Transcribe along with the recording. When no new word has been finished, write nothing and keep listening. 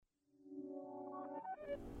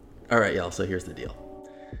All right, y'all, so here's the deal.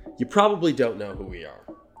 You probably don't know who we are.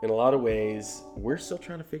 In a lot of ways, we're still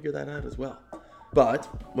trying to figure that out as well. But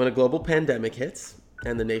when a global pandemic hits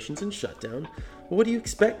and the nation's in shutdown, what do you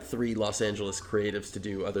expect three Los Angeles creatives to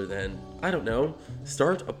do other than, I don't know,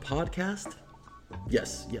 start a podcast?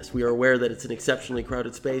 Yes, we are aware that it's an exceptionally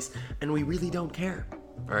crowded space, and we really don't care.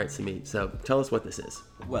 All right, Samit, so tell us what this is.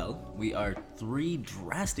 Well, we are three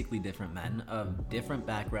drastically different men of different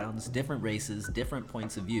backgrounds, different races, different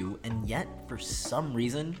points of view, and yet, for some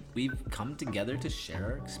reason, we've come together to share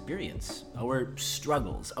our experience, our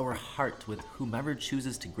struggles, our heart with whomever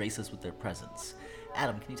chooses to grace us with their presence.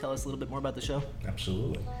 Adam, can you tell us a little bit more about the show?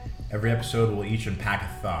 Absolutely. Every episode will each unpack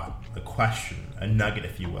a thought, a question, a nugget,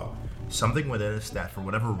 if you will. Something within us that, for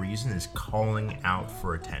whatever reason, is calling out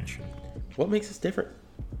for attention. What makes us different?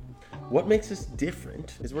 What makes us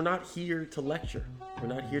different is we're not here to lecture. We're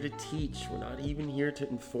not here to teach. We're not even here to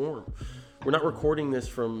inform. We're not recording this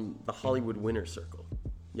from the Hollywood Winner Circle.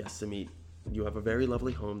 Yes, Samit, you have a very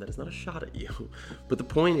lovely home. That is not a shot at you. But the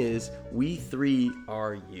point is, we three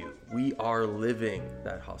are you. We are living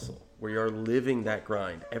that hustle. We are living that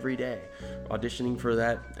grind every day. Auditioning for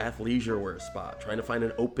that athleisure wear spot. Trying to find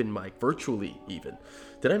an open mic, virtually even.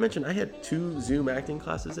 Did I mention I had 2 Zoom acting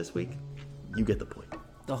classes this week? You get the point.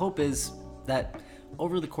 The hope is that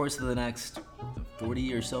over the course of the next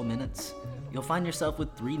 40 or so minutes, you'll find yourself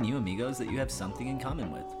with 3 new amigos that you have something in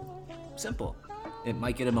common with. Simple. It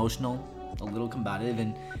might get emotional, a little combative,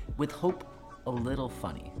 and with hope, a little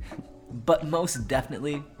funny. But most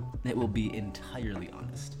definitely, it will be entirely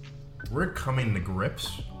honest. We're coming to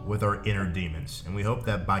grips with our inner demons, and we hope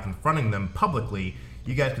that by confronting them publicly,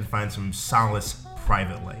 you guys can find some solace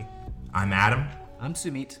privately. I'm Adam. I'm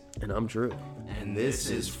Sumit. And I'm Drew. And this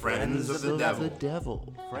is Friends of the Devil.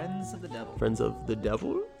 Friends of the Devil. Friends of the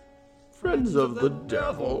Devil? Friends of the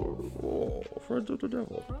Devil. Oh, Friends of the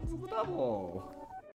Devil. Friends of the Devil.